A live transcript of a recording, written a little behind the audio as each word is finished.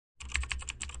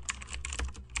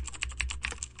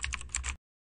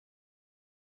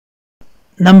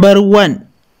Number 1.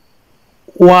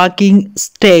 Walking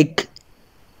stick.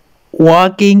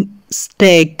 Walking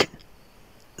stick.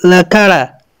 Lakara.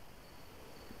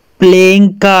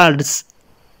 Playing cards.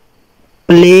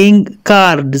 Playing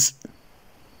cards.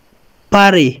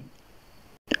 Pari.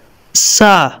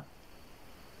 Saw.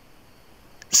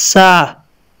 Saw.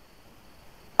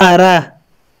 Ara.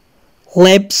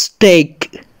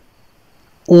 Lipstick.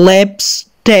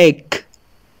 Lipstick.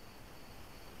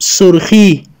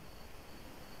 Surhi.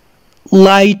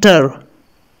 Lighter.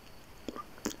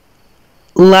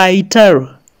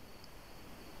 Lighter.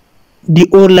 The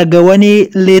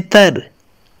Orlagawani letter.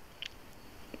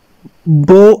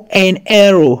 Bow and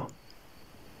arrow.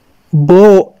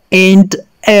 Bow and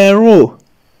arrow.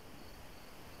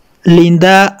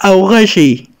 Linda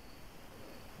Aughashi.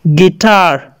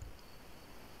 Guitar.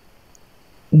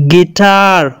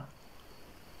 Guitar.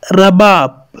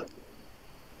 Rabab.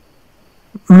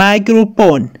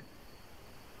 Microphone.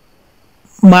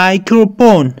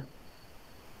 Microphone.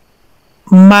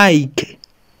 Mic.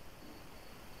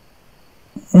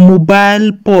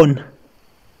 Mobile phone.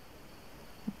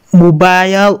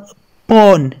 Mobile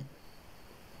phone.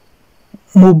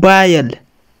 Mobile.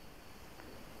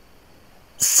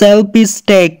 Selfie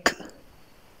stick.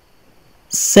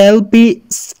 Selfie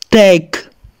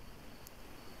stick.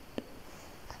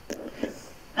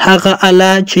 هغه آله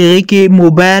چې کې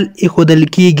موبایل ایښودل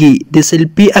کیږي د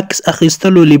سلفي عکس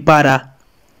اخیستلو لپاره.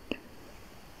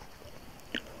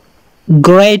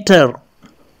 Greater.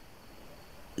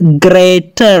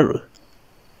 Greater.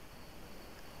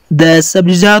 د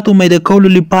سبزیجاتو میده کولو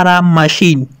لپاره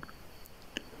ماشین.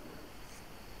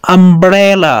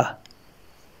 Umbrella.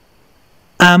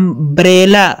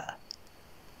 Umbrella.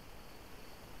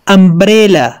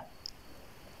 Umbrella.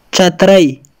 چترۍ.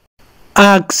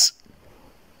 Axe.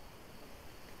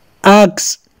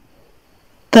 Axe.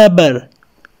 تبر.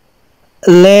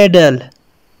 Ladle.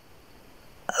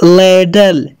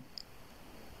 Ladle.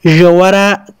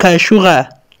 ژوره کاشوغه.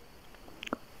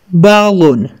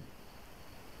 بالون.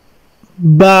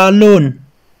 بالون.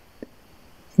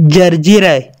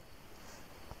 جرجیره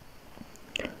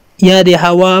یا د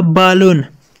هوا بالون.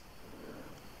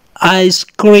 Ice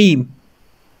cream.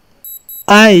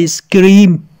 Ice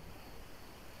cream.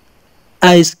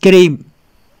 Ice cream.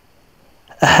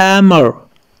 Hammer.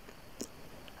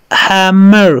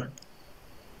 Hammer.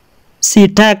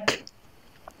 Sitak.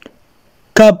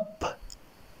 Cup.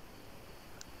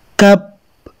 Cup.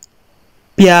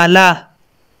 پیاله.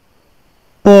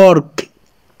 Pork.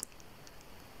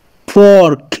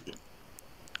 Fork.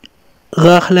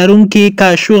 غاښ لرونکې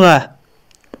کاشوغه.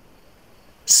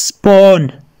 Spoon.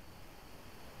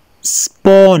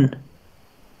 Spoon.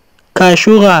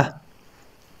 کاشوغه.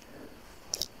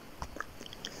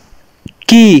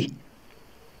 Key.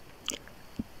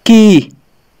 Key.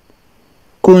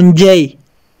 کنجی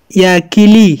یا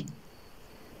کلی.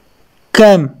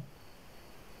 کم.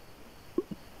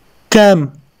 کم.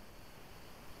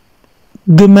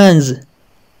 ګمنځ.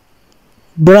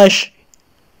 برش.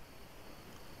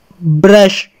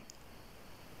 برش.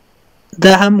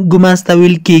 دا هم ګمنځ ته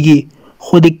ویل کیږي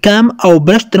خو د کم او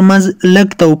برش ترمنځ لږ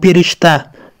توپیر شته.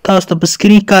 تاسو ته په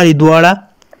سکرین ښکاري دواړه.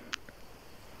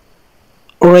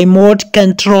 Remote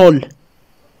control.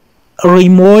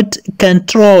 Remote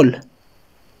control.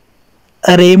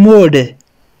 Remote.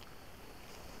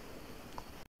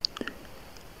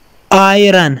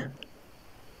 Iron.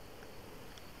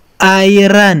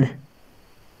 Iron.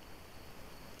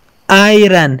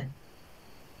 Iron.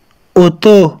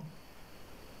 Auto.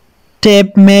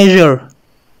 Tape measure.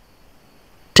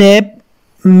 Tape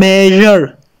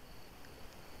measure.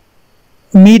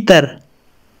 Meter.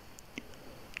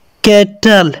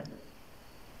 Kettle.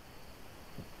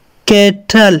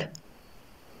 Kettle.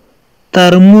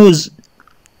 ترموز.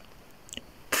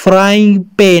 Frying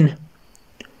pan.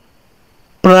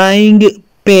 Frying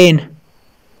pan.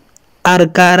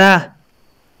 Arkara.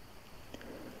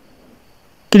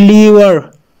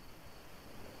 Cleaver.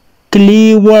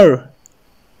 Cleaver.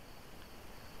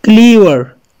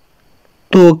 Cleaver.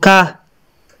 Toka.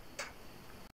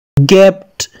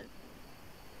 Gapped.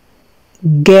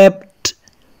 Gapped.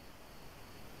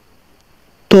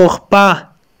 Tohpa.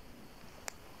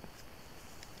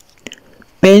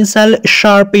 Pencil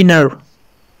sharpener.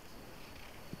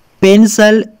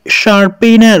 Pencil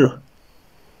sharpener.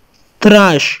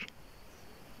 Trash.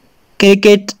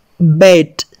 Cricket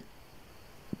bat.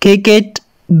 Cricket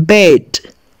bat.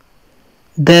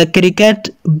 The cricket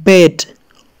bat.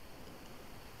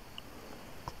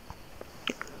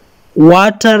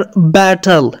 Water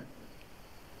bottle.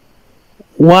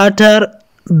 Water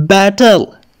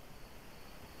bottle.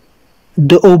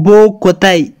 د اوبو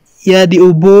کوتای یا د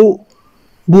اوبو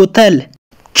بوتل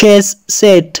chess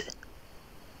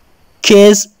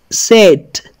set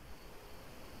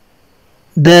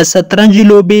د شطرنج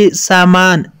لوبې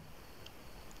سامان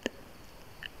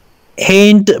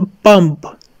هینډ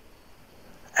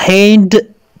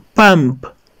پمپ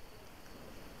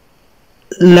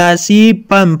لاسي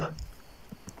پمپ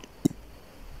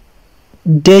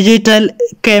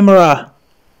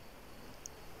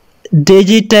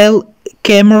ډیجیټل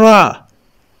کیمرا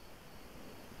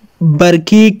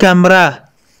برقی کمره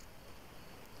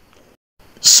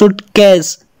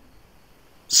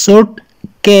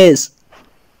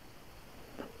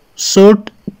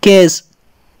سوټکیس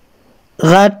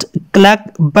غټ کلک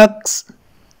بکس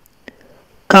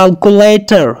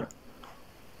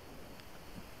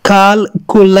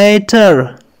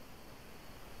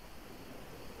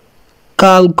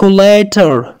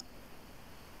کالکولیټر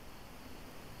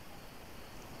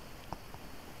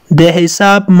د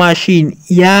حساب ماشین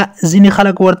یا ځینې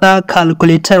خلک ورته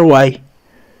کالکولیټر وایي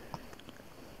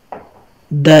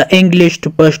د انګلیش ټو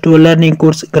پښتو لرنینګ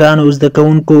کورس ګرانو زده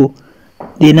کوونکو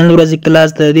د نن ورځې کلاس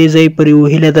د دې ځای پورې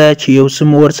هیله ده چې یو څه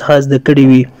مو ورڅخه زده کړي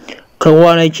وي که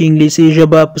غواړئ چې انګلیسي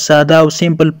ژبه په ساده او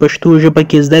سیمپل پښتو ژبه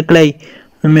کې زده کړئ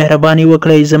نو مهرباني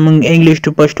وکړئ زموږ انګلیش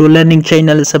ټو پښتو لرنینګ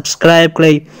چینل سبسکرایب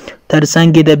کړئ ترڅنګ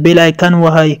یې د بیل آیکن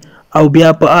وهئ او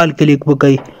بیا په آل کلیک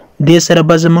وکړئ دې سره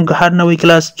به زموږ هر نوی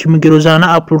کلاس چې موږ روزانه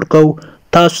اپلوډ کوو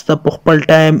تاسو ته په خپل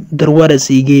ټایم در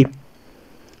ورسیږي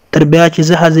تر بیا چې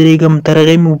زه حاضریږم تر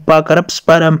هغې مو پاک رب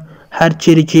سپارم هر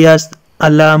چیرې چې یاست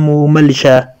الله مو مل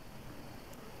شه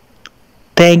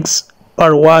Thanks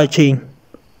for watching.